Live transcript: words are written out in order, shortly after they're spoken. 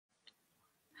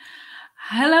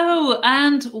Hello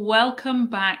and welcome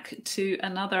back to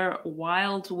another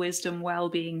Wild Wisdom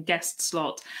Wellbeing guest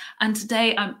slot. And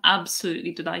today I'm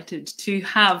absolutely delighted to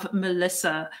have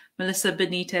Melissa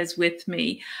Benitez with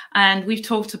me. And we've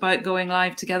talked about going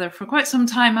live together for quite some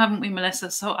time, haven't we,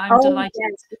 Melissa? So I'm delighted.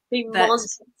 Yes, it's been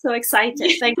months. So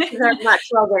excited. Thank you very much,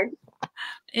 Robert.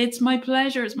 It's my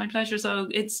pleasure. It's my pleasure. So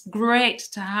it's great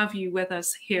to have you with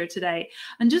us here today.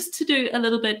 And just to do a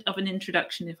little bit of an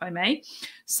introduction, if I may.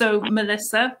 So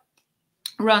Melissa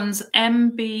runs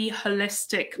MB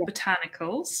Holistic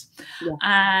Botanicals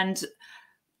and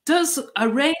does a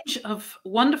range of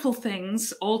wonderful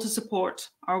things, all to support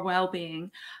our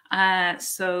well-being.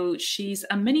 So she's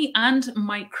a mini and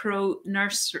micro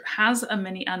nursery, has a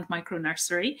mini and micro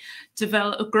nursery,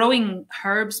 growing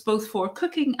herbs both for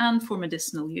cooking and for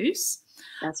medicinal use.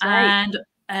 That's right.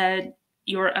 And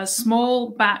you're a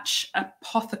small batch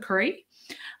apothecary.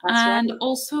 That's and right.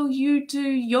 also you do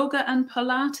yoga and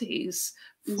Pilates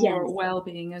for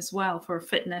well-being as well, for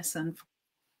fitness and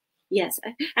yes,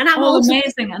 and I'm also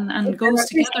amazing and goes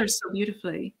together so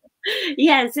beautifully.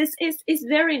 Yes, it's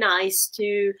very nice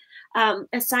to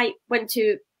as I went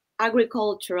to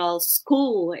agricultural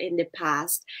school in the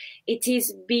past, it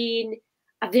has been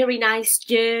a very nice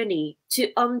journey to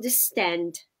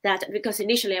understand that, because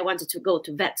initially I wanted to go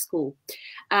to vet school,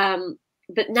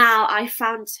 but now I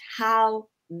found how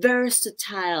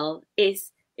versatile it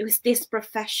was this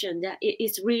profession, that it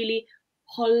is really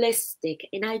holistic,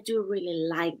 and I do really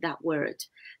like that word.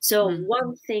 So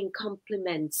one thing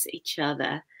complements each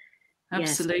other.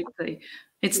 Absolutely. Yes.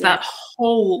 It's that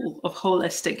whole of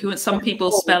holistic. Some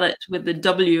people spell it with the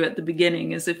W at the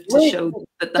beginning as if to show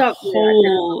that the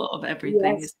whole of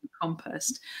everything is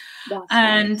encompassed.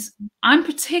 And I'm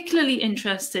particularly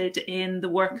interested in the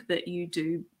work that you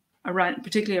do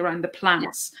particularly around the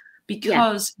plants.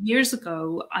 Because years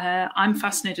ago, I'm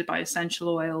fascinated by essential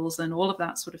oils and all of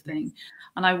that sort of thing.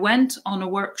 And I went on a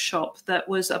workshop that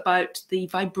was about the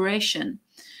vibration.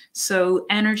 So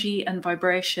energy and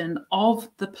vibration of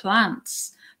the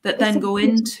plants that then go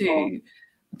into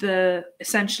the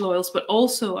essential oils, but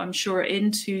also, I'm sure,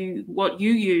 into what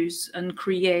you use and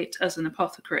create as an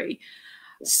apothecary.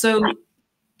 So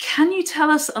can you tell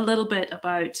us a little bit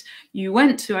about, you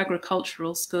went to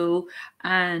agricultural school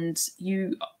and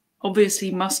you obviously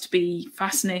must be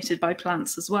fascinated by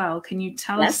plants as well. Can you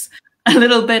tell us a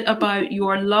little bit about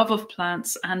your love of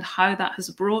plants and how that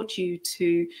has brought you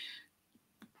to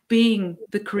being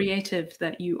the creative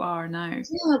that you are now?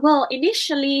 Yeah, well,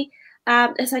 initially,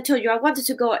 as I told you, I wanted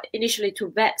to go initially to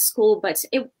vet school, but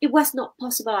it was not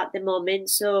possible at the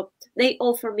moment. So they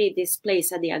offered me this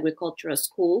place at the agricultural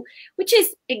school, which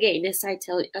is, again, as I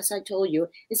told you,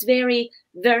 is very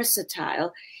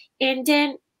versatile. And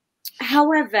then,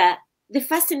 however, the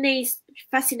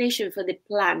fascination for the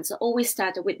plants always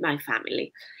started with my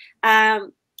family.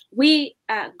 We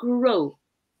grew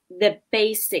the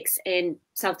basics in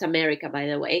South America, by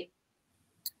the way,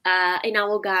 in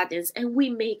our gardens, and we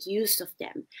make use of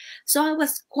them. So I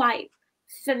was quite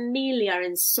familiar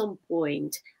in some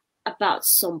point about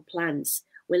some plants.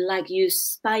 We like use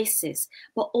spices,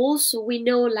 but also we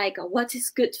know like what is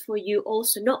good for you,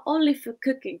 also not only for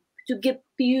cooking to give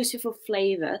beautiful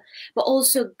flavor, but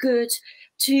also good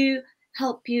to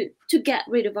help you to get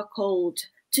rid of a cold,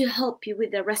 to help you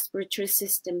with the respiratory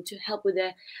system, to help with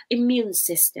the immune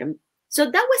system. So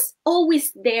that was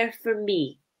always there for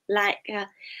me. Like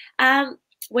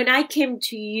when I came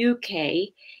to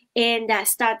UK and I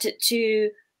started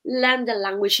to learn the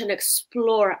language and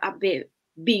explore a bit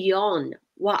beyond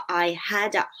what I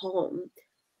had at home,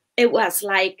 it was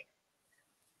like,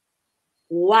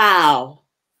 wow,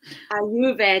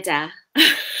 Ayurveda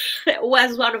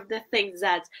was one of the things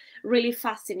that really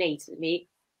fascinated me.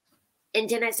 And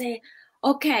then I say,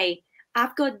 okay,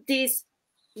 I've got this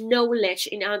knowledge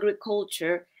in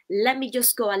agriculture. Let me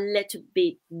just go a little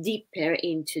bit deeper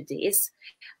into this,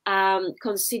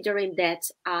 considering that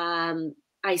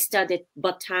I studied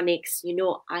botanics. You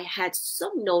know, I had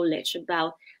some knowledge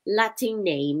about Latin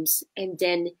names, and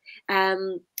then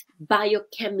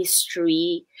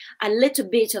biochemistry, a little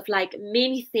bit of like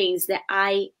many things that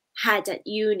I had at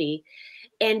uni.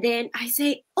 And then I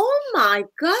say, oh my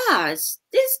gosh,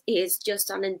 this is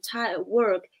just an entire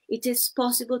work. It is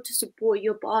possible to support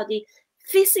your body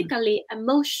physically,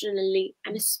 emotionally,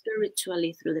 and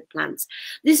spiritually through the plants.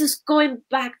 This is going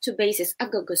back to basics.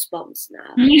 I've got goosebumps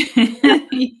now.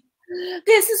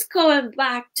 This is going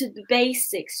back to the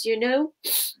basics, you know.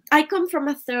 I come from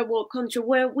a third world country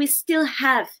where we still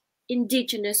have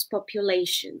indigenous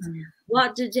populations.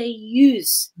 What do they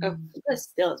use?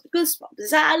 Still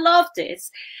goosebumps. I love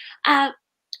this.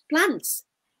 Plants,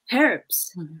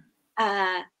 herbs.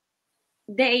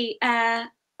 they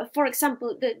for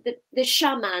example, the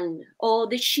shaman or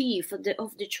the chief of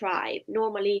the tribe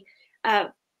normally,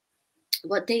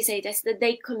 what they say is that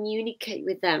they communicate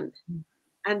with them.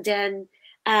 And then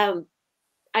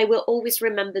I will always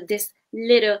remember this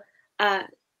little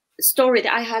story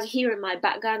that I had here in my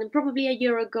back garden. Probably a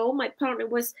year ago, my partner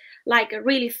was like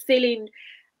really feeling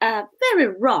very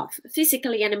rough,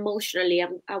 physically and emotionally,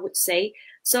 I would say.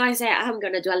 So I said, I'm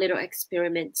going to do a little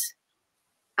experiment.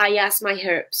 I asked my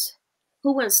herbs,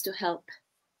 who wants to help?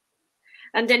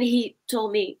 And then he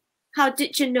told me, how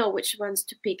did you know which ones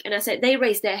to pick? And I said, they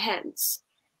raised their hands,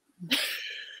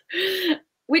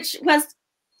 which was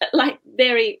like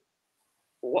very,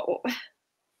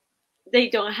 they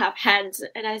don't have hands.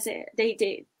 And I said, they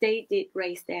did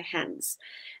raise their hands.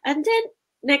 And then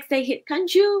next day, he, can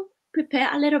you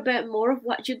prepare a little bit more of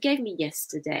what you gave me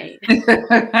yesterday?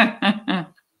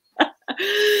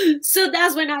 So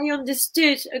that's when I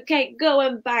understood, okay,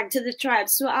 going back to the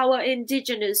tribes, to our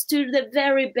indigenous, to the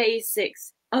very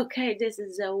basics. Okay, this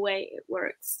is the way it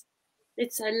works.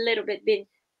 It's a little bit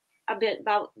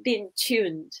about being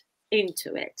tuned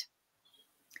into it.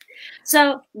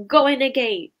 So going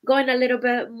a little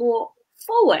bit more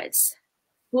forwards.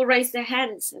 Who raised their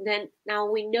hands? And then now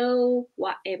we know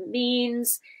what it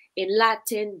means in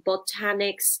Latin,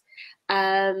 botanics.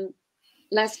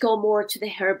 Let's go more to the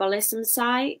herbalism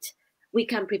side. We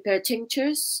can prepare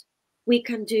tinctures. We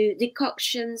can do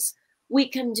decoctions. We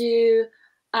can do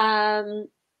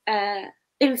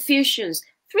infusions.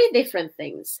 3 different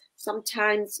things.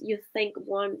 Sometimes you think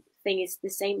one thing is the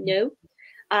same. No.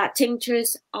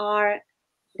 Tinctures are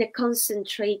the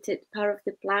concentrated part of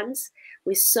the plants.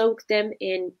 We soak them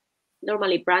in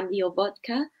normally brandy or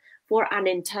vodka for an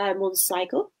entire month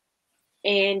cycle.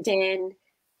 And then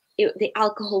the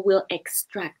alcohol will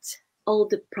extract all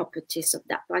the properties of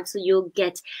that plant. So you'll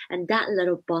get, and that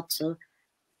little bottle,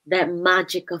 the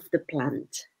magic of the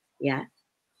plant. Yeah.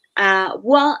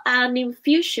 Well, an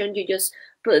infusion, you just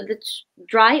put the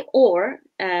dry or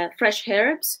fresh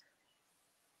herbs,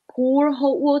 pour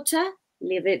hot water,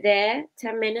 leave it there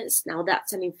 10 minutes. Now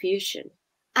that's an infusion.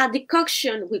 A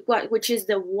decoction, which is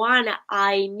the one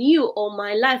I knew all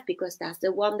my life, because that's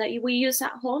the one that we use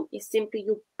at home, is simply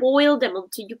you boil them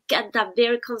until you get that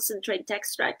very concentrated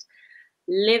extract.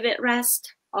 Leave it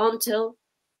rest until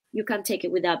you can take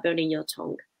it without burning your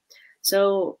tongue.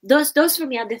 So those for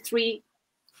me are the 3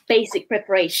 basic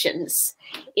preparations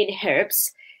in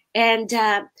herbs. And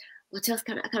what else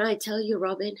can I tell you,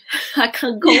 Robin? I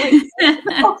can't go in.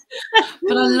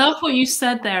 But I love what you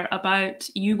said there about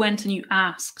you went and you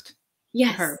asked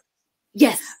her.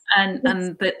 Yes. And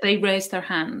that they raised their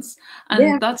hands.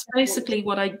 And that's basically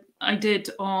what I did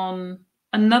on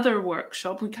another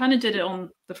workshop. We kind of did it on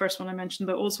the first one I mentioned,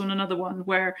 but also on another one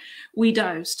where we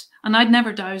dowsed. And I'd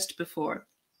never dowsed before.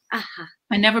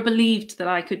 I never believed that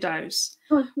I could dowse.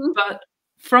 But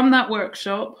from that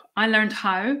workshop, I learned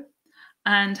how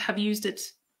and have used it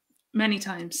many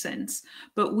times since.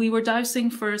 But we were dowsing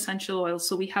for essential oils.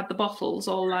 So we had the bottles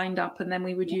all lined up, and then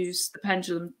we would use the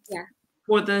pendulum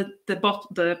for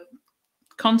the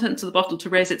contents of the bottle to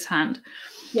raise its hand.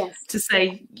 To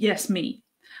say, yes, me.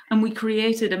 And we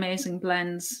created amazing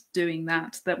blends doing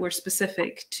that were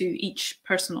specific to each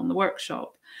person on the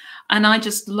workshop. And I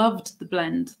just loved the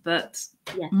blend that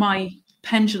my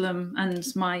pendulum and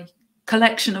my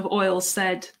collection of oils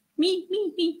said, me.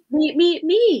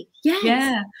 Yes.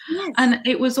 Yeah. Yes. And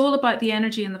it was all about the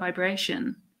energy and the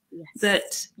vibration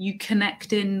that you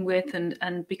connect in with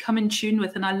and become in tune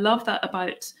with. And I love that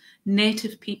about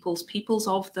native peoples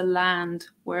of the land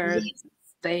where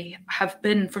they have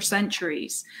been for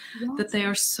centuries, that they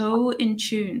are so in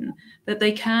tune that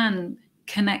they can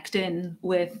connect in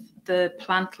with the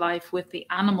plant life, with the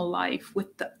animal life,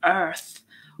 with the earth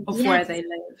of where they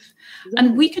live.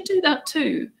 And we could do that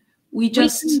too. We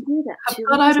just have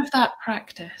got out of that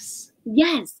practice.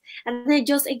 Yes. And then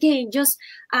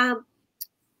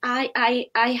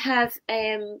I have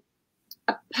a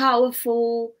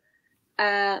powerful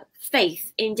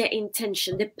faith in the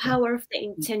intention, the power of the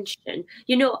intention.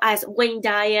 You know, as Wayne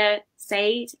Dyer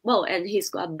said, well, and he's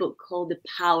got a book called The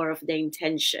Power of the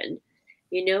Intention.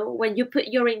 You know, when you put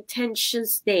your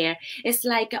intentions there, it's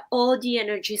like all the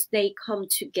energies, they come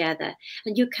together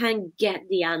and you can get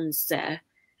the answer.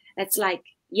 It's like,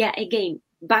 again,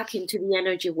 back into the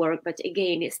energy work, but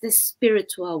again, it's the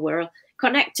spiritual world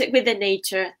connected with the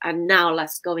nature. And now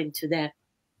let's go into the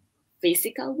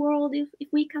physical world, if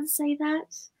we can say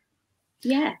that.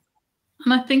 Yeah.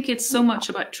 And I think it's so much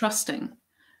about trusting.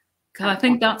 Because I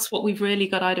think that's what we've really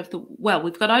got out of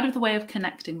we've got out of the way of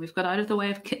connecting. We've got out of the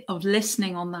way of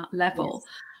listening on that level.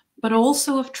 but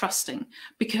also of trusting,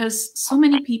 because so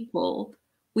many people,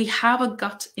 we have a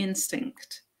gut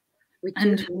instinct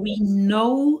and we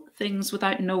know things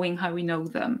without knowing how we know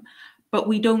them, but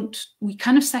we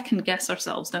kind of second guess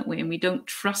ourselves, don't we? And we don't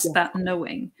trust that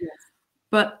knowing.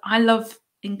 But I love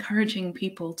encouraging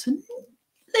people to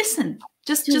listen,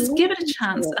 just give it a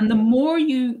chance. And the more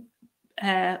you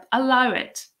allow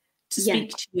it to speak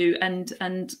to you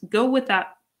and go with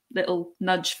that little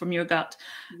nudge from your gut,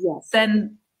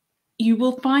 then you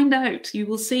will find out, you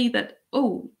will see that,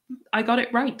 oh, I got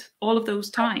it right all of those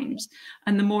times.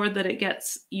 And the more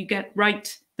that you get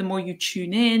right, the more you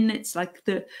tune in. It's like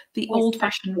the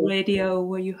old-fashioned radio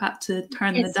where you had to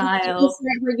turn the dial. It's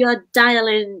like when you're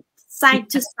dialing side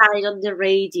to side on the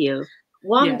radio.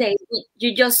 One day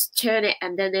you just turn it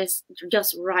and then it's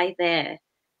just right there.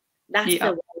 That's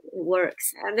the way it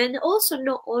works. And then also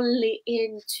not only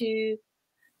into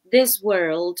this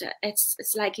world, it's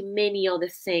like many other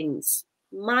things.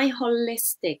 My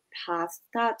holistic path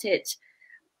started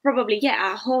probably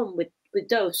at home with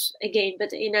those again,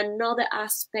 but in another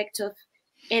aspect of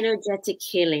energetic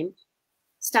healing.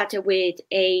 Started with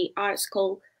a art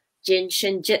called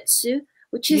Jinshin Jitsu,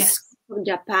 which is from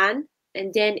Japan,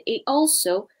 and then it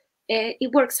also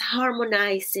it works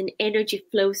harmonizing energy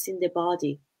flows in the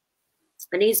body,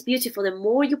 and it's beautiful. The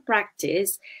more you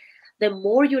practice, the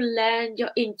more you learn your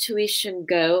intuition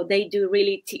go. They do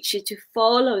really teach you to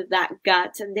follow that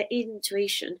gut and the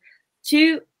intuition,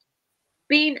 to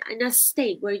being in a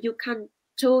state where you can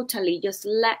totally just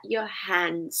let your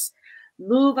hands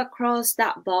move across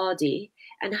that body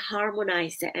and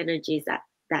harmonize the energies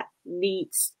that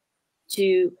needs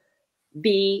to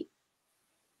be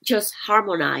just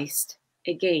harmonized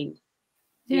again.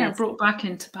 Brought back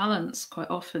into balance quite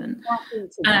often.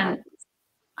 And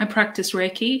I practice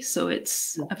Reiki, so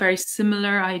it's a very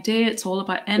similar idea. It's all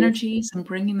about energies and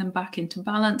bringing them back into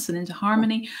balance and into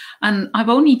harmony. And I've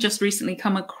only just recently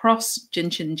come across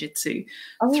Jinshin Jitsu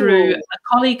through a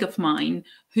colleague of mine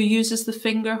who uses the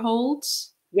finger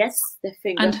holds. Yes, the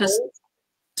finger holds. Has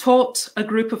taught a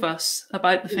group of us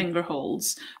about the finger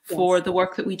holds for the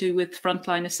work that we do with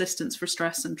frontline assistance for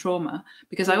stress and trauma,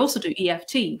 because I also do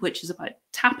EFT, which is about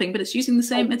tapping, but it's using the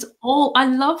same. It's all, I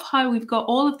love how we've got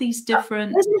all of these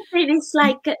different. It's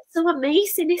like so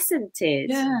amazing, isn't it?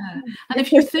 Yeah. And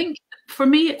if you think, for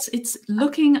me, it's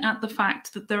looking at the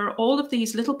fact that there are all of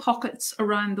these little pockets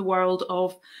around the world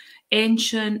of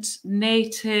ancient,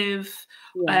 native,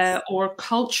 or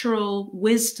cultural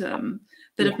wisdom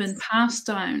that have been passed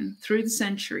down through the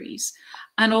centuries.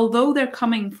 And although they're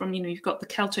coming from, you've got the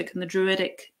Celtic and the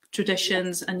Druidic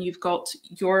traditions, and you've got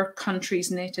your country's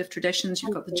native traditions,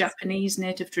 you've got the Japanese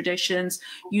native traditions,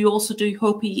 you also do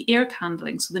Hopi ear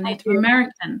candling, so the Native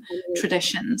American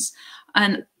traditions.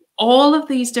 And all of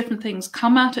these different things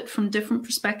come at it from different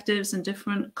perspectives and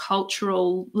different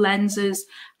cultural lenses.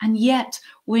 And yet,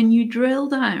 when you drill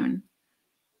down,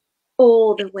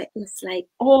 all the way, it's like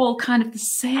all kind of the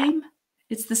same.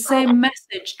 It's the same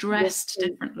message dressed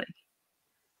differently.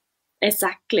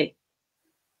 Exactly.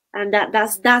 And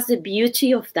that's the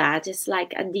beauty of that. It's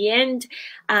like at the end,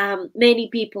 many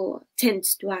people tend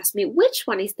to ask me, which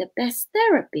one is the best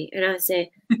therapy? And I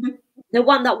say, the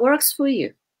one that works for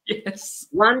you. Yes.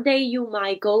 One day you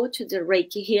might go to the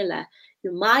Reiki healer.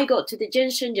 You might go to the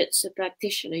Jinshin Jitsu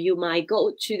practitioner. You might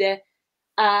go to the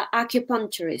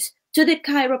acupuncturist, to the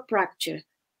chiropractor,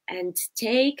 and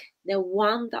take the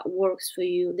one that works for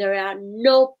you. There are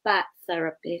no bad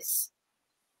therapists.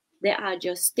 They are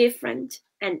just different,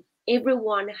 and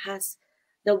everyone has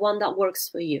the one that works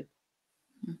for you.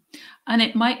 And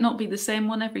it might not be the same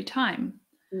one every time.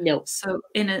 No. So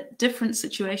in a different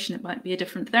situation, it might be a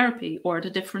different therapy, or at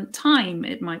a different time,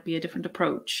 it might be a different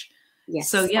approach. Yes.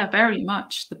 So yeah, very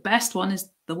much. The best one is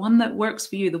the one that works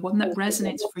for you, the one that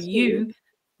resonates for you,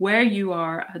 where you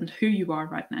are and who you are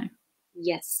right now.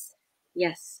 Yes.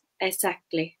 Yes,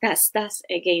 exactly. That's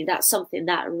again, that's something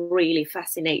that really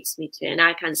fascinates me too. And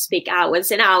I can speak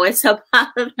hours and hours about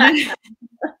that.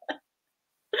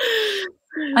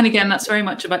 And again, that's very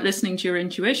much about listening to your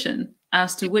intuition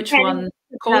as to which one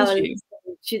calls you.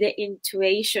 To the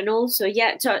intuition also,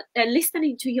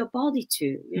 listening to your body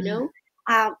too,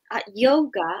 At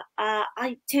yoga,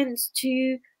 I tend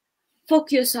to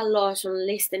focus a lot on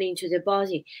listening to the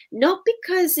body, not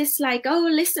because it's like, oh,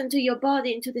 listen to your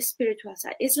body into the spiritual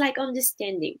side. It's like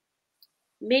understanding.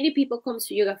 Many people come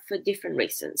to yoga for different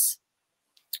reasons.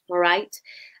 All right.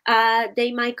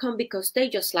 They might come because they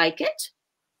just like it.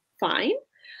 Fine.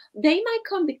 They might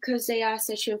come because they are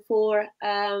searching for,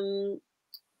 again,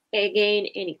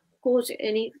 any course,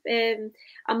 any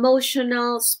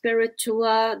emotional,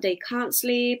 spiritual, they can't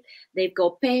sleep, they've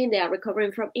got pain, they are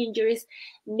recovering from injuries,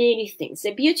 many things.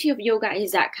 The beauty of yoga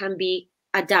is that can be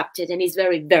adapted and is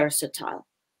very versatile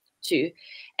too.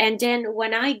 And then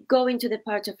when I go into the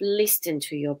part of listening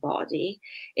to your body,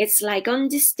 it's like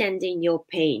understanding your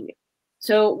pain.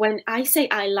 So when I say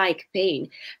I like pain,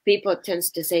 people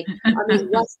tends to say, I mean,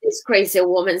 what's this crazy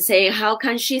woman saying? How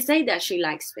can she say that she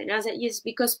likes pain? I said, yes,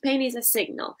 because pain is a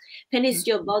signal. Pain is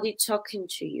your body talking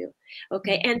to you.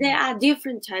 Okay. And there are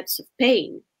different types of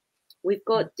pain. We've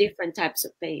got different types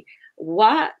of pain.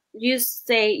 What you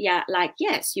say, yeah, like,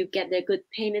 yes, you get the good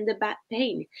pain and the bad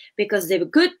pain, because the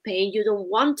good pain, you don't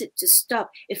want it to stop.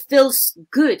 It feels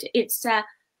good. It's a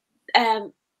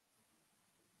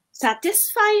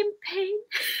satisfying pain.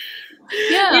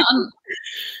 Yeah.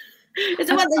 It's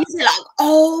the one that you say like,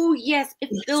 oh yes, it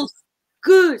feels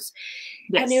good.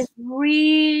 Yes. And it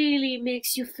really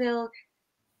makes you feel,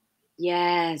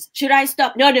 yes. Should I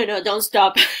stop? No, don't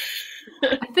stop.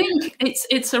 I think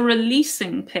it's a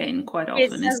releasing pain quite often,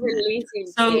 isn't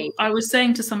it? So I was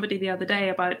saying to somebody the other day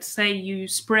about, say you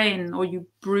sprain or you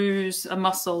bruise a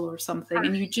muscle or something,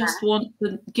 and you just want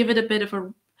to give it a bit of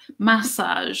a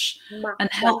massage and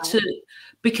help to,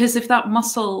 because if that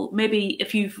muscle, maybe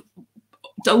if you've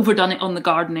overdone it on the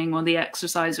gardening or the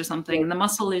exercise or something, and the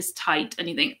muscle is tight and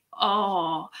you think,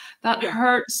 oh, that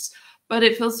hurts, but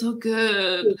it feels so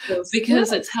good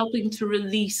because it's helping to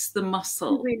release the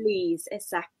muscle. Release,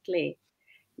 exactly.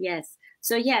 Yes.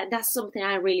 So yeah, that's something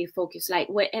I really focus like.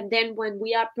 And then when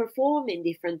we are performing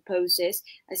different poses,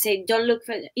 I say, don't look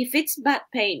for, if it's bad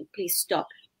pain, please stop.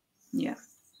 Yeah.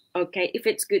 Okay. If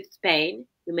it's good pain,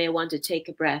 you may want to take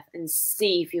a breath and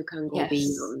see if you can go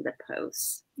beyond the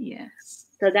pose. Yes.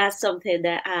 So that's something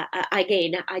that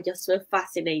I just feel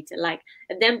fascinated. Like,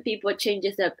 and then people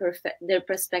changes their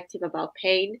perspective about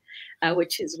pain,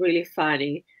 which is really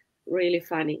funny,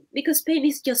 because pain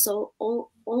is just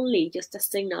only just a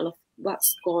signal of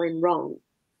what's going wrong,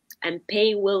 and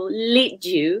pain will lead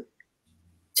you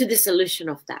to the solution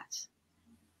of that.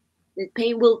 The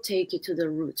pain will take you to the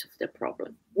root of the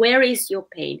problem. Where is your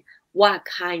pain? What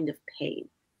kind of pain?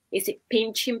 Is it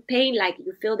pinching pain, like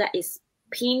you feel that it's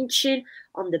pinching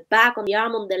on the back, on the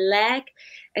arm, on the leg?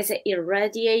 Is it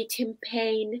irradiating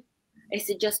pain? Is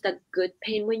it just a good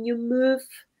pain when you move?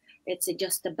 Is it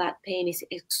just a bad pain? Is it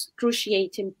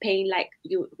excruciating pain, like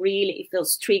you really, it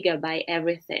feels triggered by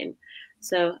everything?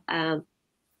 So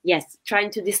yes,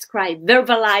 trying to describe,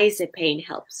 verbalize the pain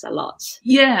helps a lot.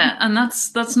 Yeah, and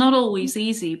that's not always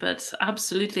easy, but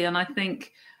absolutely. And I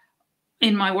think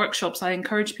in my workshops, I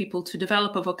encourage people to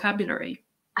develop a vocabulary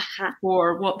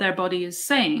for what their body is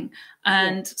saying.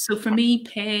 And so for me,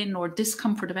 pain or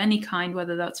discomfort of any kind,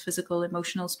 whether that's physical,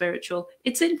 emotional, spiritual,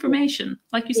 it's information.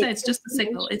 Like you say, it's just a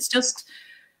signal. It's just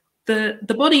the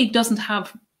body doesn't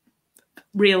have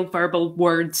real verbal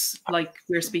words like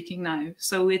we're speaking now.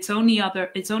 So its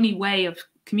only way of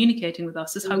communicating with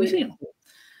us is how we feel.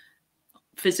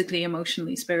 Physically,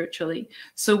 emotionally, spiritually.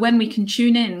 So when we can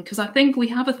tune in, because I think we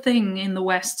have a thing in the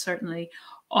West, certainly,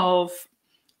 of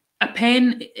a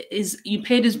pain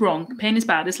is wrong, pain is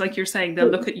bad. It's like you're saying, they'll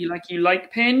look at you like, you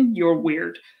like pain, you're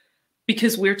weird.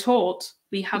 Because we're taught,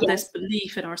 we have this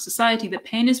belief in our society that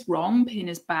pain is wrong, pain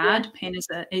is bad, pain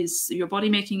is your body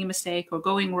making a mistake or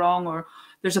going wrong, or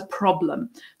there's a problem.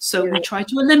 So we try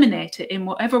to eliminate it in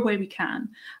whatever way we can.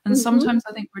 And sometimes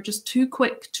I think we're just too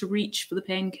quick to reach for the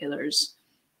painkillers.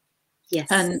 Yes.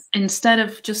 And instead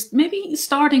of just maybe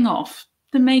starting off,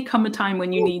 there may come a time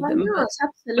when you need them. But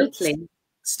absolutely.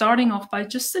 Starting off by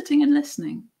just sitting and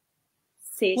listening.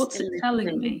 What's it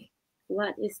telling me?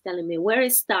 What is telling me? Where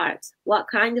it starts? What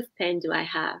kind of pain do I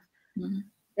have?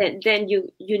 Then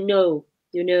you know,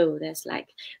 there's like,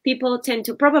 people tend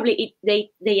to probably,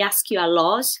 they ask you a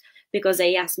lot, because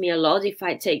they ask me a lot if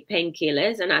I take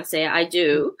painkillers, and I say, I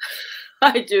do.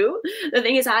 I do. The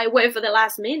thing is, I wait for the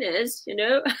last minutes,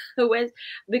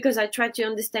 because I try to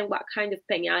understand what kind of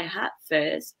pain I had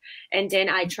first, and then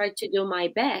I try to do my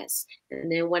best.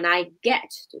 And then when I get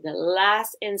to the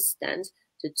last instant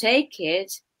to take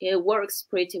it, it works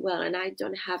pretty well, and I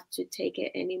don't have to take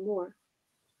it anymore.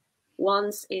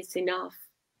 Once is enough.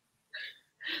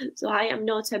 So I am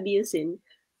not abusing.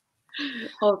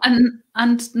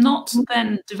 And not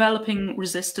then developing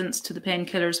resistance to the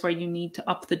painkillers where you need to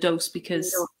up the dose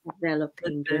because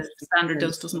the standard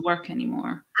dose doesn't work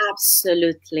anymore.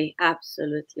 Absolutely.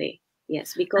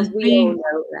 Yes, because we all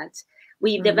know that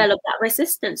we develop that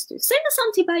resistance to, same as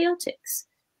antibiotics.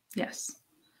 Yes.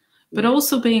 But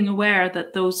also being aware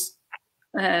that those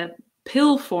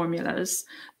pill formulas,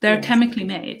 they're chemically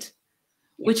made,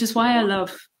 which is why I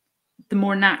love the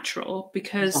more natural,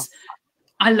 because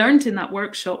I learned in that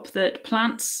workshop that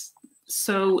plants,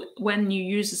 so when you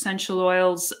use essential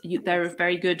oils, they're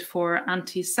very good for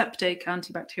antiseptic,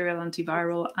 antibacterial,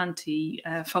 antiviral,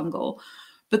 antifungal,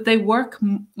 but they work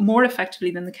more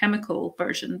effectively than the chemical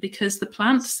version because the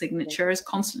plant signature is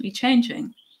constantly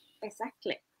changing.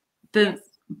 Exactly. The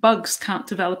bugs can't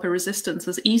develop a resistance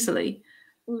as easily.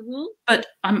 But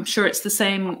I'm sure it's the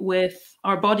same with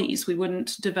our bodies. We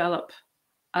wouldn't develop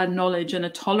a knowledge and a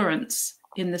tolerance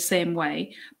in the same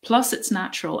way. Plus, it's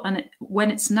natural. And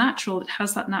when it's natural, it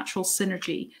has that natural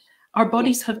synergy. Our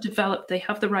bodies have developed, they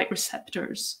have the right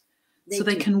receptors. So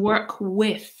they can work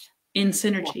with in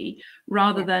synergy,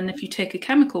 rather than if you take a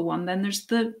chemical one, then there's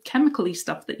the chemical-y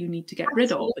stuff that you need to get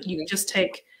rid of. But you just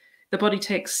take, the body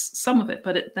takes some of it,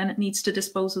 but then it needs to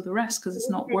dispose of the rest because it's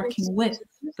not working with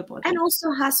the body. And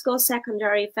also has got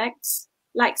secondary effects,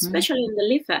 like especially in the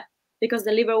liver, because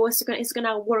the liver is going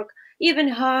to work even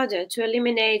harder to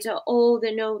eliminate all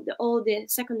the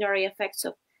secondary effects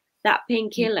of that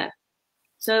painkiller.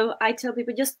 So I tell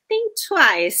people, just think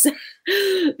twice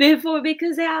before,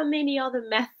 because there are many other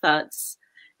methods,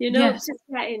 to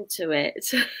get into it.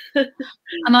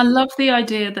 And I love the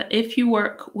idea that if you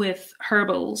work with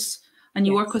herbals and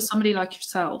you work with somebody like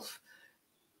yourself,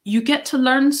 you get to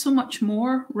learn so much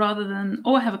more rather than,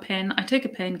 oh, I have a pain, I take a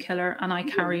painkiller and I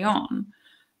carry on.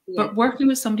 But working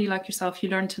with somebody like yourself, you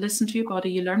learn to listen to your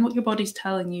body, you learn what your body's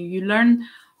telling you, you learn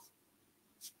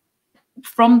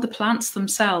from the plants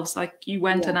themselves, like you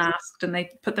went and asked and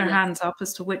they put their hands up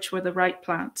as to which were the right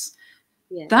plants.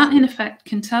 That in effect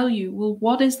can tell you, well,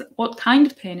 what kind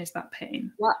of pain is that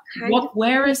pain?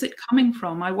 Where is it coming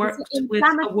from? I worked with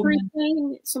a woman.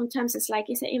 Pain. Sometimes it's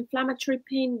an inflammatory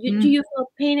pain. Do you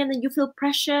feel pain and then you feel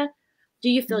pressure? Do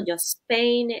you feel just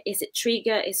pain? Is it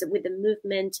trigger? Is it with the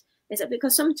movement? Is it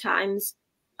because sometimes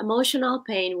emotional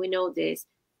pain, we know this,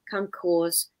 can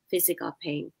cause physical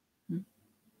pain.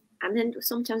 And then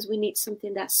sometimes we need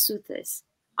something that soothes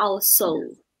our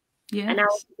soul and our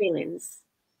feelings.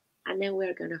 And then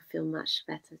we're going to feel much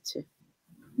better too.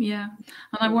 Yeah.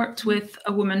 And I worked with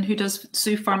a woman who does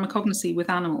zoopharmacognosy with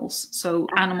animals. So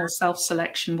animal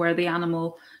self-selection, where the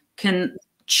animal can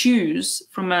choose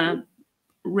from a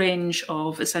range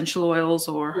of essential oils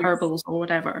or herbals or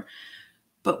whatever.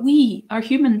 But we are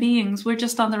human beings. We're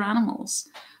just other animals.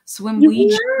 So when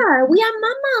we are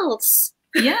mammals.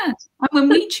 Yeah. And when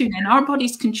we tune in, our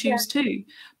bodies can choose too.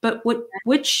 But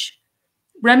which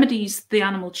remedies the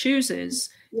animal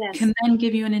chooses can then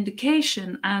give you an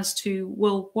indication as to,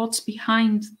 well, what's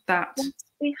behind that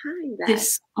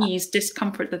dis-ease,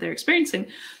 discomfort that they're experiencing.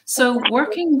 So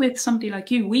working with somebody like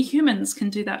you, we humans can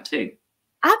do that too.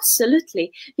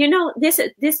 Absolutely.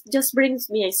 This just brings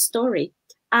me a story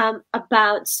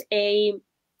about a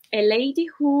lady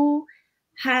who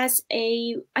has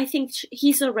I think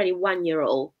he's already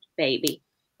 1-year-old baby.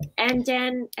 And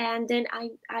then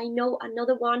I know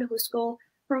another one who's got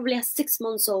probably a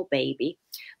 6-month-old baby.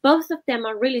 Both of them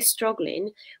are really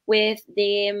struggling with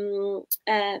the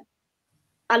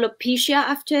alopecia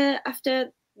after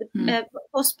the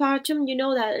postpartum.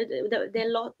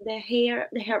 That the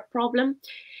hair problem.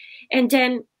 And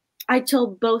then I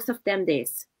told both of them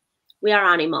this: we are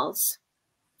animals.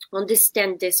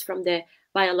 Understand this from the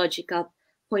biological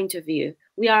point of view.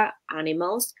 We are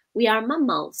animals. We are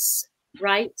mammals.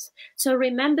 Right? So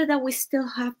remember that we still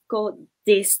have got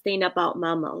this thing about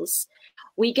mammals.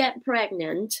 We get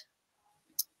pregnant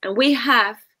and we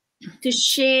have to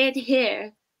shed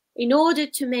hair in order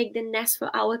to make the nest for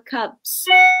our cubs.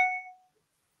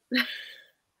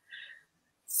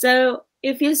 So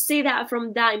if you see that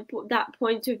from that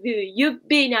point of view, you've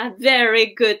been a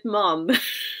very good mom.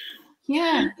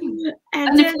 Yeah.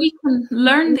 And if we can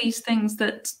learn these things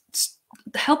that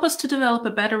help us to develop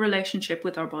a better relationship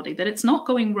with our body, that it's not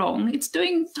going wrong, it's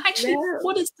doing actually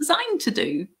what it's designed to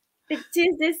do. It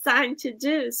is designed to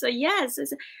do. So yes,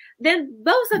 then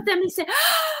both of them say,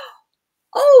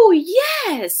 oh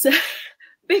yes,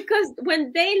 because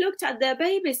when they looked at their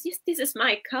babies, yes, this is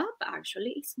my cub.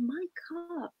 Actually, it's my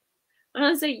cub. And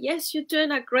I say, yes, you're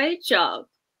doing a great job.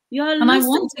 And I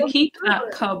want to keep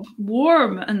that cub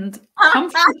warm and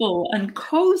comfortable and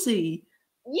cozy.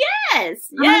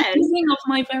 Yes. I'm giving of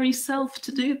my very self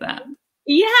to do that.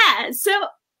 Yeah. So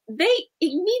they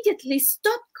immediately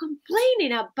stopped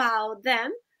complaining about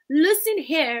them losing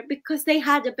hair because they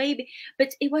had a baby.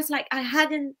 But it was like I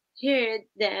hadn't heard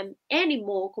them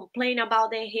anymore complain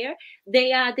about their hair.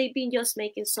 They've been just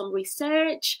making some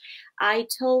research. I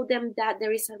told them that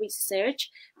there is a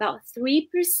research about 3%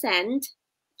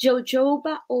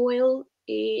 jojoba oil.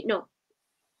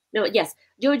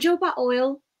 Jojoba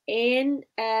oil in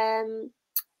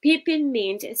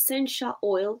peppermint essential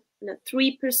oil in a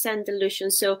 3%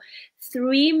 dilution. So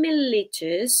 3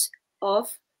 milliliters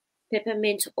of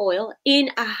peppermint oil in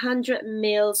 100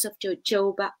 mils of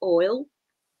jojoba oil.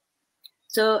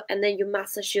 So, and then you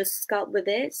massage your scalp with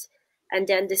it. And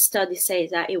then the study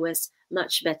says that it was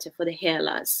much better for the hair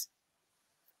loss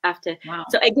after. Wow.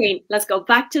 So again, let's go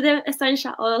back to the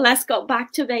essential oil. Let's go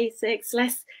back to basics.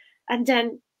 And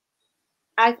then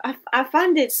I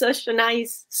found it such a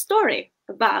nice story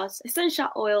about essential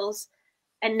oils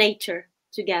and nature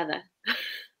together.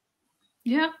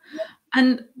 Yeah.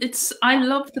 And I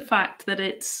love the fact that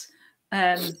it's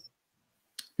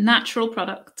natural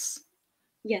products.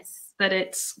 Yes. That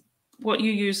it's what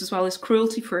you use as well is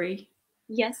cruelty free.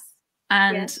 Yes.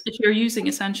 And yes. if you're using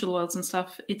essential oils and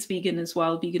stuff, it's vegan as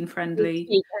well, vegan friendly.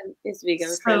 It's vegan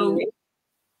friendly.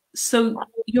 So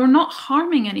you're not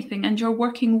harming anything, and you're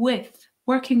working with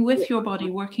your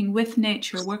body, working with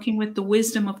nature, working with the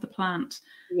wisdom of the plant.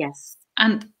 Yes.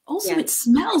 And also it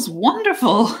smells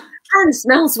wonderful. And it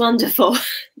smells wonderful.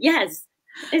 Yes,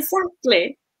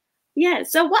 exactly. Yeah.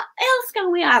 So what else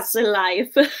can we ask in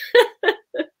life? We've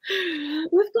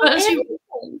got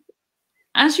everything.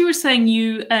 As you were saying,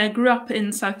 you grew up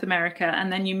in South America and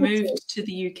then you moved to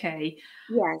the UK.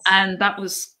 Yes. And that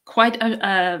was quite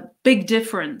a big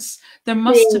difference. There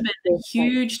must have been a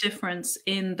huge difference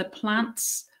in the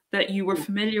plants that you were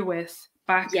familiar with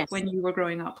back when you were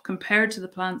growing up compared to the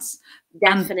plants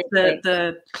and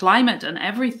the climate and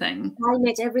everything.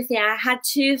 Everything. I had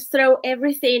to throw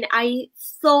everything I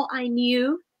thought I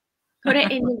knew, put it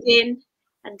in the bin,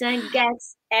 and then get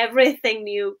everything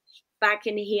new back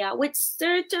in here with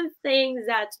certain things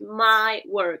that might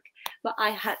work. But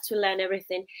I had to learn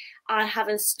everything. I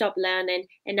haven't stopped learning,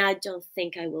 and I don't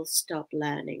think I will stop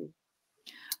learning.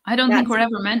 I don't think we're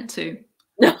ever meant to.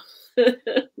 No,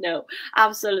 no,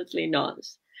 absolutely not.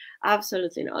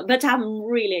 Absolutely not. But I'm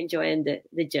really enjoying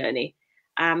the journey.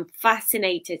 I'm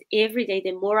fascinated every day.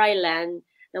 The more I learn,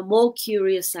 the more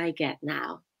curious I get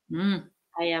now.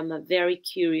 I am a very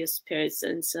curious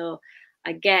person, so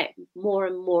I get more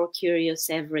and more curious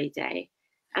every day,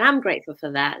 and I'm grateful for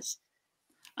that.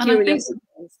 And curiosity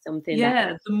is something.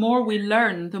 Yeah, the more we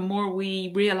learn, the more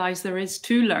we realize there is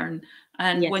to learn.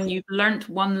 And when you've learned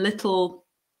one little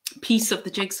piece of the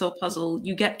jigsaw puzzle,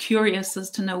 you get curious as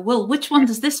to know, well, which one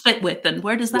does this fit with, and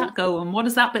where does that go, and what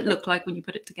does that bit look like when you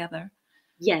put it together?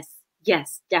 Yes,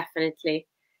 definitely.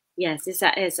 Yes,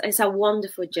 it's a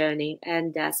wonderful journey,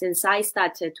 and since I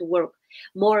started to work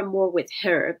more and more with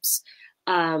herbs,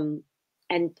 and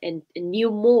knew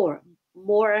more.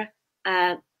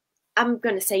 I'm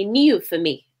gonna say new for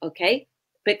me, okay?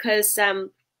 Because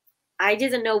I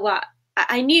didn't know what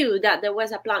I knew that there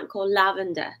was a plant called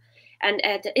lavender, and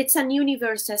it's an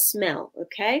universal smell,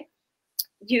 okay?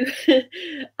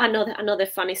 Another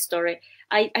funny story.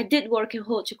 I did work in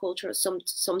horticulture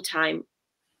some time,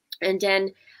 and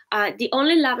then the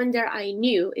only lavender I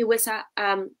knew, it was a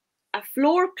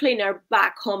floor cleaner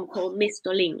back home called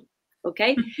Mistolin,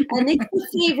 okay? And it's a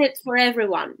favorite for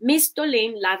everyone,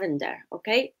 Mistolin lavender,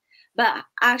 okay? But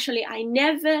actually I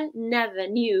never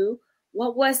knew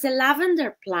what was the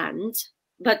lavender plant,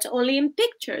 but only in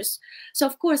pictures. So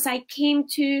of course I came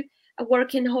to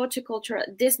work in horticulture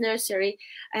at this nursery,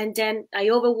 and then I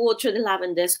overwater the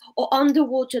lavenders or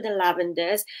underwater the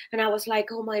lavenders, and I was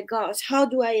like, oh my gosh, how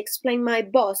do I explain my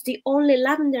boss? The only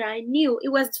lavender I knew, it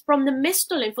was from the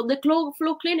Mistolin, from the floor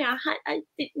cleaner. I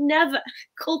did never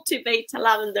cultivate a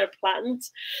lavender plant.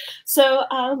 So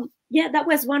yeah, that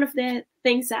was one of the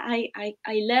things that I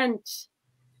learned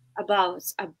about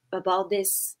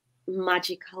this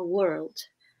magical world.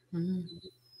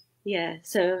 Yeah,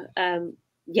 so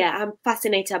yeah, I'm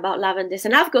fascinated about lavenders,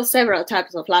 and I've got several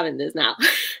types of lavenders now,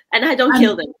 and I don't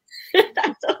kill them.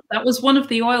 That was one of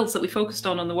the oils that we focused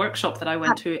on the workshop that I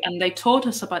went to, and they taught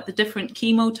us about the different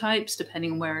chemotypes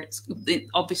depending on where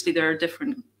obviously there are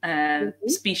different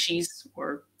species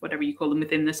or whatever you call them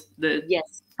within the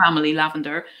family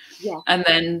lavender, and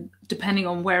then depending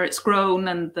on where it's grown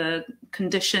and the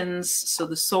conditions, so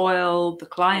the soil, the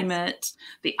climate,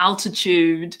 the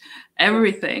altitude,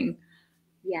 everything.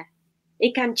 Yeah,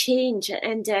 it can change,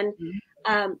 and then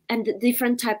and the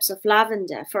different types of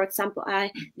lavender. For example,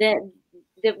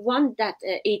 the one that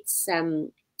it's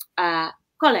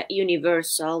call it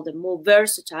universal, the more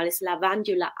versatile is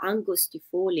Lavandula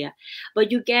angustifolia.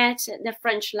 But you get the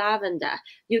French lavender,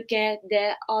 you get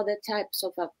the other types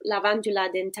of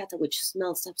Lavandula dentata, which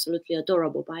smells absolutely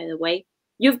adorable, by the way.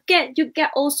 You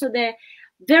get also the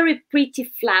very pretty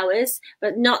flowers,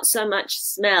 but not so much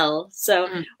smell. So,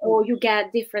 or you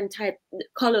get different type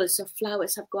colors of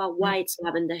flowers. I've got a white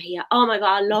lavender here. Oh my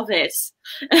God, I love it.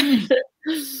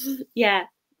 Yeah.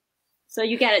 So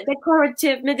you get a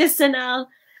decorative, medicinal.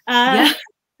 Yeah.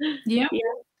 Yeah.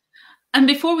 And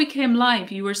before we came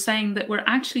live, you were saying that we're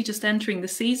actually just entering the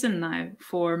season now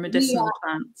for medicinal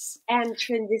plants.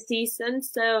 Entering the season,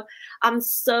 so I'm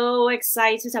so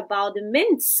excited about the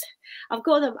mints. I've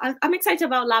got them. I'm excited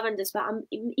about lavenders, but I'm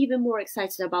even more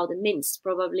excited about the mints.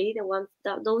 Probably the ones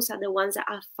those are the ones that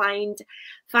I find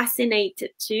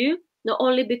fascinated too. Not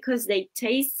only because they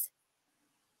taste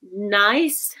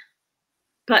nice,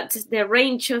 but the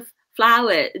range of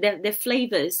flower, the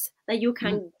flavors that you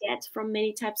can get from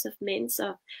many types of mint. So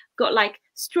I've got like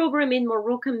strawberry mint,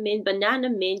 Moroccan mint, banana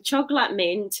mint, chocolate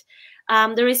mint.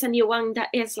 There is a new one that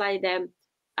is like the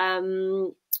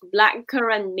black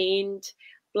currant mint,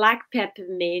 black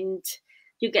peppermint.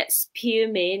 You get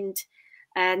spearmint,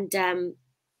 and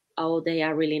oh, they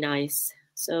are really nice.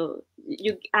 So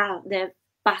the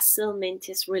basil mint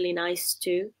is really nice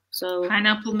too. So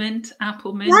pineapple mint,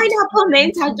 apple mint. Pineapple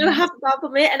mint. I do have apple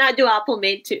mint, and I do apple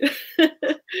mint too.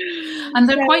 And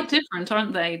they're quite different,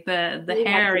 aren't they? The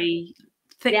hairy,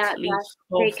 thick leaf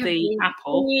of the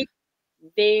apple.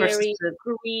 Very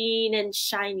green and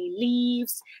shiny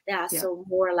leaves. There are some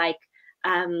more like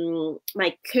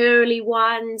my curly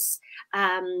ones.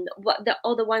 What the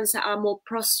other ones that are more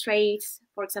prostrate,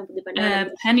 for example, the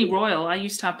banana pennyroyal. I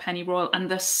used to have pennyroyal, and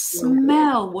the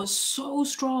smell was so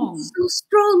strong. It's so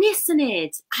strong, isn't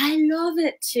it? I love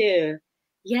it too.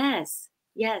 Yes,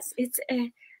 yes.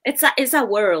 It's a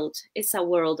world. It's a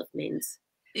world of mints.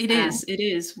 It is. It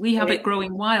is. We have it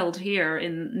growing wild here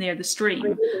near the stream,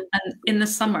 and in the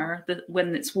summer,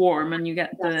 when it's warm and you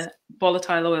get the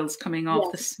volatile oils coming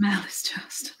off, the smell is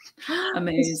just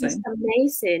amazing. It's just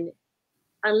amazing.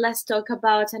 And let's talk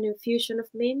about an infusion of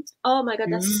mint. Oh my God,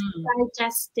 that's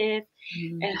digestive.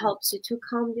 It helps you to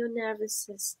calm your nervous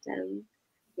system.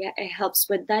 Yeah, it helps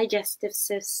with digestive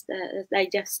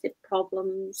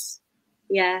problems.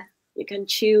 Yeah, you can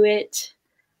chew it.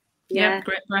 Yeah,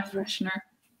 great breath freshener.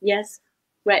 Yes,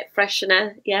 great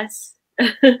freshener. Yes.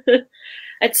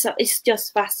 It's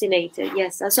just fascinating.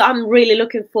 Yes, so I'm really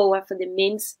looking forward for the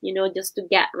mints. Just to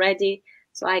get ready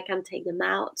so I can take them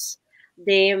out.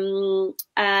 The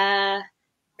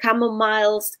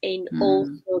camomiles and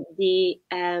also the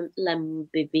lemon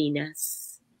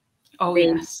verbenas. Oh,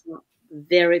 yes.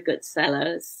 Very good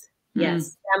sellers.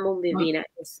 Yes, lemon verbena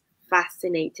is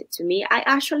fascinating to me. I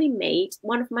actually made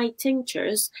one of my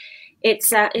tinctures.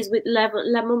 It's with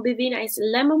lemon verbena. It's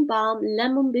lemon balm,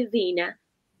 lemon verbena,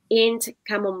 and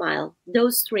chamomile.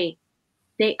 Those three.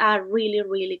 They are really,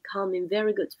 really calming.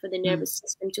 Very good for the nervous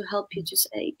system to help you to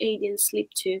aid in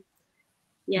sleep too.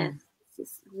 Yes,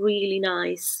 it's really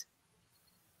nice.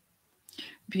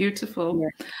 Beautiful.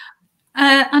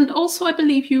 Yeah. And also, I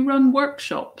believe you run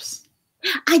workshops.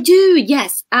 I do,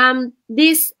 yes.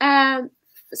 This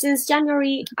since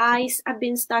January, I've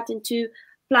been starting to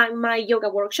plan my yoga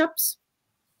workshops.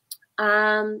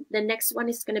 The next one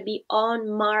is going to be on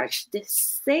March the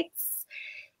 6th,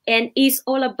 and it's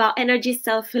all about energy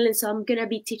self-healing. So I'm going to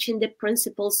be teaching the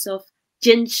principles of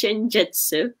Jinshin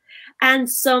Jitsu and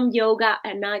some yoga,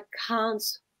 and I can't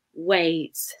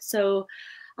wait. So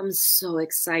I'm so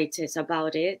excited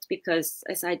about it because,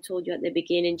 as I told you at the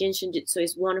beginning, Jinshin Jitsu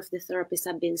is one of the therapies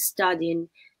I've been studying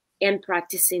and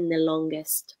practicing the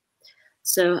longest.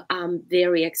 So I'm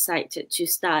very excited to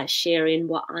start sharing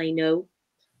what I know,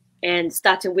 and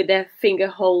starting with the finger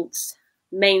holds,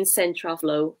 main central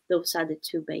flow. Those are the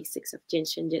two basics of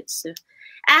Jinshin Jitsu.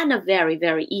 And a very,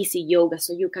 very easy yoga.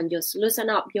 So you can just loosen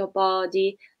up your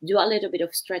body, do a little bit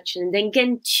of stretching, and then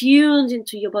get tuned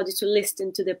into your body to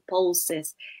listen to the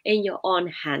pulses in your own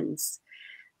hands.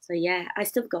 So yeah, I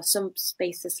still got some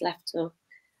spaces left. So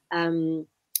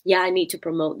yeah, I need to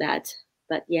promote that.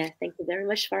 But yeah, thank you very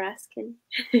much for asking.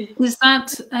 Is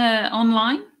that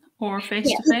online or face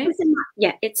to face?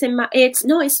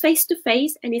 It's face to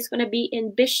face, and it's gonna be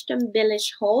in Bishton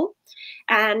Village Hall,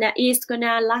 and it's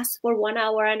gonna last for 1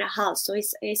 hour and a half. So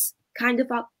it's kind of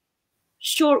a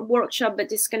short workshop,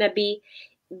 but it's gonna be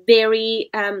very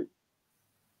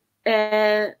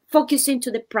focusing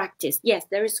to the practice. Yes,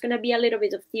 there is gonna be a little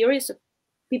bit of theory, so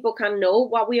people can know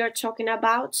what we are talking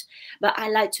about, but I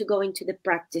like to go into the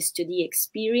practice, to the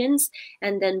experience,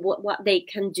 and then what they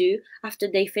can do after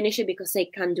they finish it, because they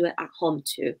can do it at home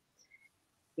too.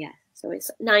 Yeah, so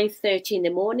it's 9:30 in the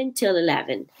morning till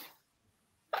 11.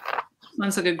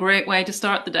 Sounds like a great way to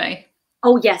start the day.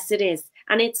 Oh yes, it is.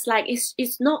 And it's like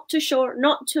it's not too short,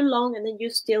 not too long, and then you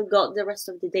still got the rest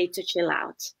of the day to chill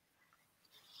out.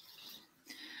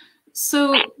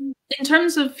 So in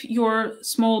terms of your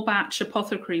small batch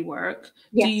apothecary work,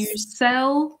 Yes. do you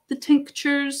sell the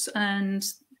tinctures and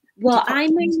well, I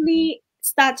mainly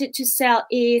started to sell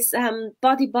is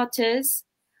body butters,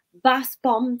 bath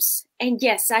bombs, and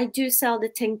yes, I do sell the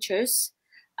tinctures.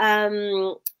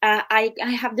 I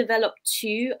have developed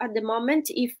 2 at the moment.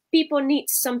 If people need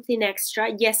something extra,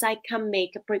 yes, I can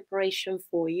make a preparation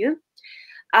for you.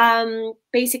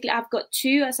 Basically, I've got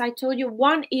 2, as I told you.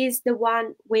 One is the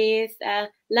one with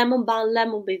lemon balm,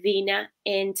 lemon verbena,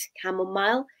 and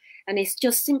chamomile, and it's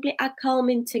just simply a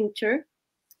calming tincture.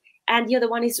 And the other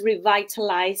one is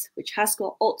Revitalize, which has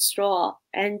got oat straw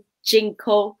and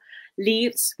ginkgo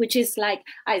leaves, which is like,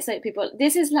 I say people,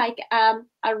 this is like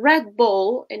a Red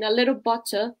Bull in a little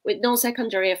bottle with no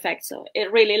secondary effects. So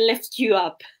it really lifts you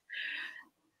up.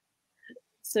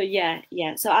 So yeah.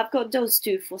 So I've got those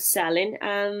 2 for selling.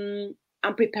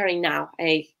 I'm preparing now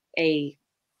a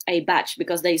batch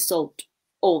because they sold.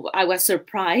 Oh, I was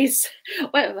surprised.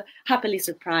 Well, happily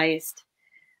surprised.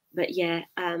 But yeah,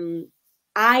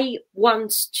 I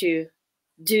want to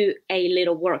do a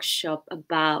little workshop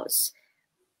about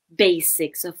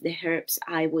basics of the herbs.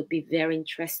 I would be very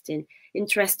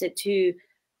interested to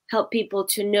help people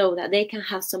to know that they can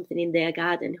have something in their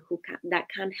garden that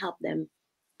can help them.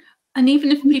 And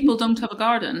even if people don't have a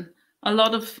garden, a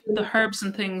lot of the herbs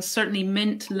and things, certainly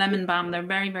mint, lemon balm, they're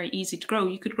very, very easy to grow.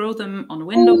 You could grow them on a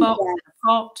window box, in a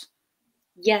pot.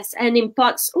 Yes, and in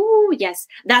pots. Oh, yes.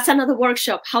 That's another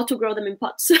workshop, how to grow them in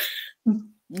pots.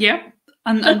 Yeah.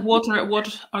 And what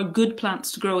are good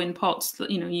plants to grow in pots?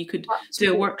 That, you know, you could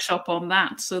do a workshop on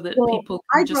that so that people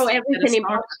can I grow everything in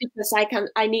pots because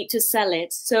I need to sell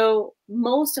it. So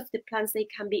most of the plants, they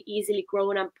can be easily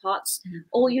grown in pots.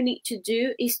 All you need to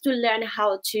do is to learn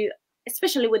how to,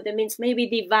 especially with the mints, maybe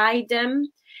divide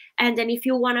them. And then if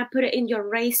you want to put it in your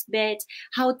raised bed,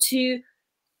 how to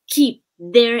keep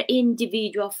their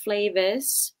individual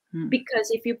flavors.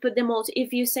 Because if you put them all,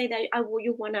 if you say that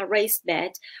you want a raised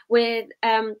bed with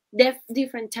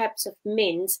different types of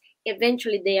mints,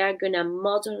 eventually they are gonna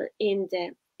model in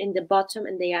the bottom,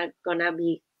 and they are gonna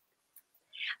be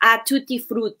a tutti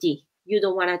frutti. You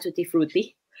don't want a tutti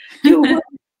frutti. You want,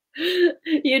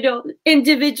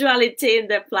 individuality in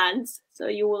the plants. So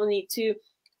you will need to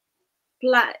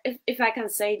plant, if I can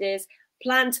say this,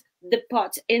 plant the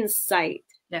pot inside.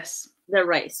 Yes. The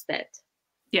raised bed.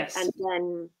 Yes. And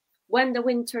then when the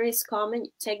winter is coming,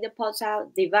 you take the pots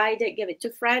out, divide it, give it to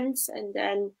friends, and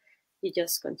then you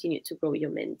just continue to grow your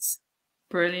mints.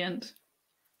 Brilliant.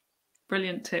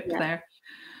 Brilliant tip there.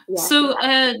 Yeah. So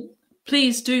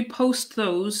please do post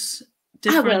those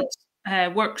different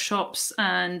workshops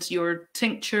and your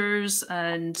tinctures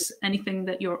and anything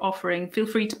that you're offering. Feel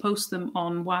free to post them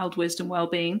on Wild Wisdom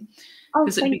Wellbeing,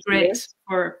 because it'd be great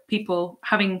for people,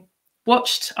 having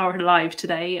watched our live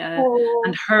today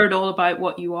and heard all about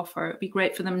what you offer. It'd be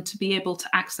great for them to be able to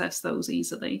access those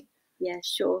easily. Yeah,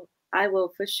 sure. I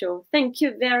will, for sure. Thank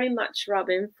you very much,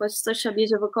 Robin, for such a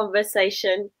beautiful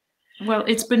conversation. Well,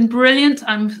 it's been brilliant.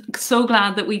 I'm so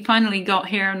glad that we finally got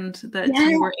here and that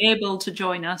you were able to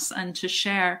join us and to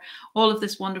share all of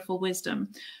this wonderful wisdom.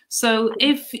 So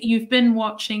if you've been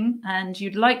watching and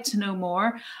you'd like to know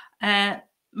more,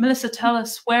 Melissa, tell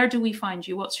us, where do we find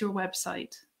you? What's your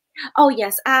website? Oh,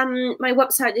 yes. My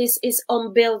website is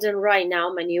on building right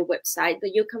now, my new website,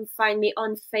 but you can find me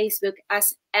on Facebook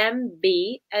as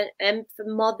MB, M for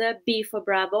Mother, B for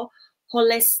Bravo,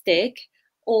 Holistic,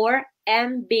 or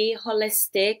MB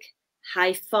Holistic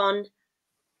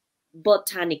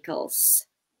Botanicals.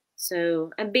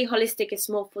 So MB Holistic is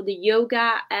more for the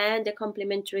yoga and the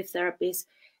complementary therapies,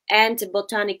 and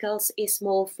Botanicals is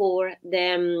more for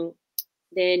the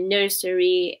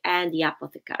nursery and the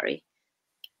apothecary.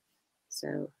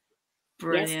 So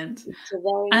brilliant. Yes,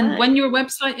 and when your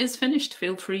website is finished,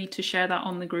 feel free to share that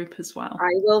on the group as well.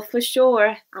 I will, for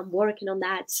sure. I'm working on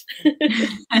that.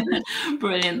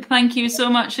 Brilliant. Thank you so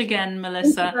much again,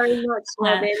 Melissa. Thank you very much,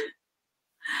 Robin.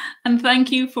 And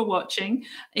thank you for watching.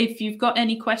 If you've got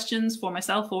any questions for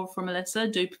myself or for Melissa,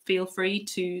 do feel free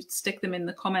to stick them in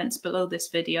the comments below this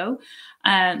video,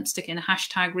 and stick in a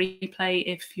 #replay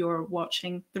if you're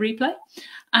watching the replay.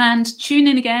 And tune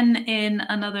in again in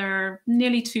another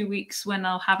nearly 2 weeks when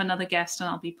I'll have another guest, and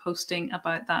I'll be posting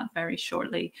about that very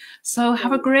shortly. So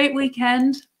have a great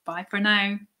weekend. Bye for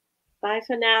now. Bye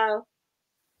for now.